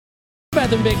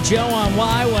Beth and Big Joe on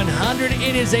Y100.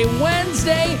 It is a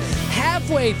Wednesday,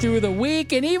 halfway through the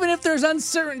week, and even if there's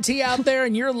uncertainty out there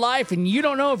in your life and you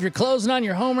don't know if you're closing on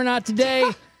your home or not today,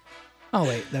 oh,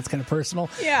 wait, that's kind of personal.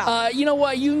 Yeah. You know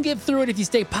what? You can get through it if you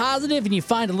stay positive and you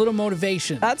find a little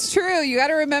motivation. That's true. You got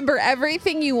to remember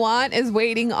everything you want is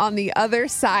waiting on the other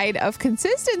side of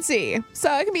consistency.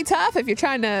 So it can be tough if you're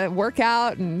trying to work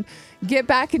out and get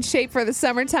back in shape for the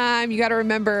summertime. You got to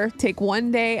remember, take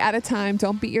one day at a time.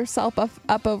 Don't beat yourself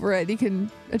up over it. You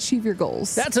can achieve your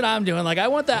goals. That's what I'm doing. Like, I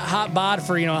want that hot bod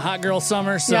for, a hot girl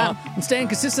summer, so I'm staying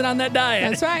consistent on that diet.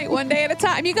 That's right. One day at a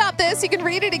time. You got this. You can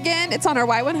read it again. It's on our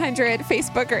Y100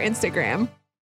 Facebook or Instagram.